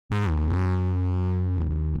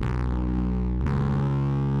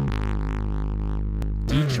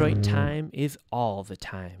Detroit time is all the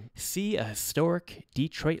time. See a historic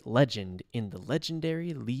Detroit legend in the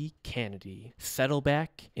legendary Lee Canady. Settle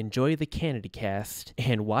back, enjoy the Canady cast,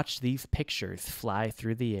 and watch these pictures fly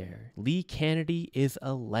through the air. Lee Canady is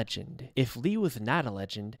a legend. If Lee was not a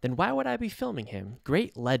legend, then why would I be filming him?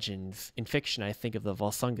 Great legends, in fiction I think of the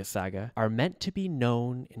Volsunga saga, are meant to be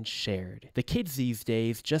known and shared. The kids these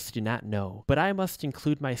days just do not know, but I must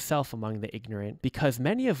include myself among the ignorant because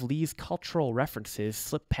many of Lee's cultural references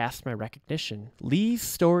slip past my recognition. Lee's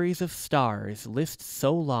stories of stars list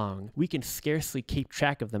so long, we can scarcely keep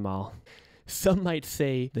track of them all. Some might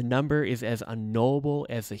say the number is as unknowable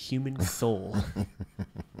as a human soul.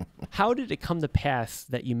 How did it come to pass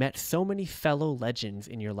that you met so many fellow legends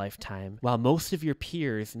in your lifetime, while most of your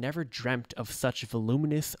peers never dreamt of such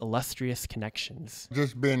voluminous, illustrious connections?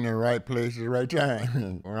 Just been in the right place at the right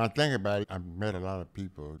time. When I think about it, I've met a lot of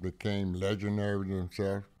people, became legendary with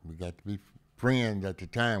themselves. We got to be friends at the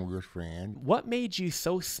time. We was friends. What made you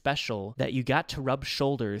so special that you got to rub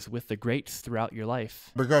shoulders with the greats throughout your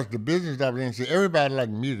life? Because the business I was in, see, everybody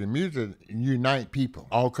liked music. Music unite people,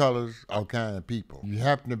 all colors, all kinds of people. You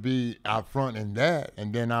happen to be out front in that,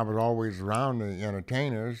 and then I was always around the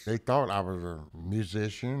entertainers. They thought I was a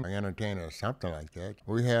musician, an entertainer, or something like that.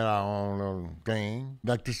 We had our own little thing.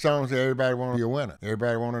 Like the song said, everybody want to be a winner.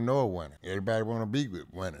 Everybody want to know a winner. Everybody want to be with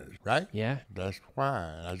winners, right? Yeah. That's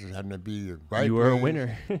why. I just happened to be the right you were a place,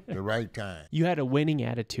 winner. the right time. You had a winning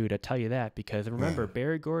attitude, I tell you that, because remember,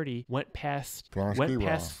 Barry Gordy went past Florence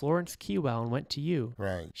Keywell and went to you.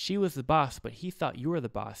 Right. She was the boss, but he thought you were the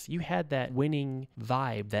boss. You had that winning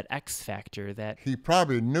vibe, that X factor, that... He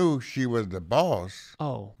probably knew she was the boss.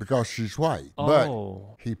 Oh. Because she's white.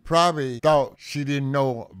 Oh. But he probably thought she didn't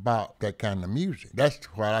know about that kind of music. That's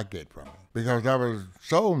what I get from it. Because that was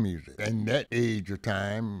soul music. In that age of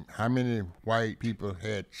time, how many white people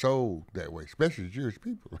had soul that way, especially Jewish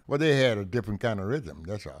people? Well, they had a different kind of rhythm,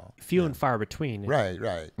 that's all. Few and far between. Right.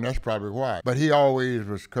 And that's probably why. But he always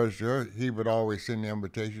was kosher. He would always send the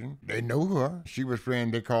invitation. They knew her. She was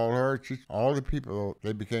friend. They called her. All the people,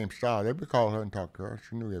 they became stars. They would call her and talk to her.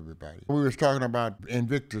 She knew everybody. We was talking about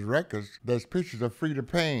Invictus Records. There's pictures of Frida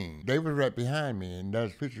Payne. They was right behind me, and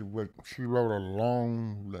there's pictures where she wrote a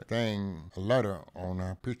long thing, a letter on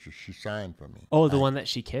her picture she signed for me. Oh, the one that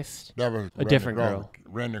she kissed? That was a different girl.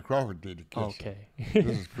 Randy Crawford did the kiss. Okay.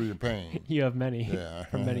 This is Frida Payne. You have many. Yeah.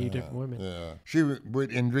 From many different women. Yeah. She was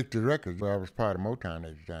with Invictus Records, where I was part of Motown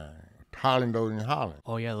at the time. Holland in Holland.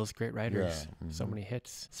 Oh, yeah, those great writers. Yeah. Mm-hmm. So many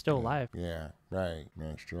hits. Still alive. Yeah, right.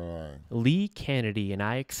 That's still alive. Lee Canady and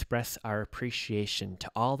I express our appreciation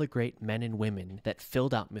to all the great men and women that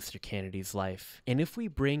filled out Mr. Canady's life. And if we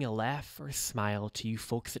bring a laugh or a smile to you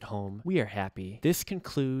folks at home, we are happy. This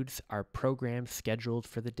concludes our program scheduled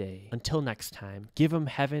for the day. Until next time, give 'em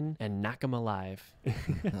heaven and knock 'em alive.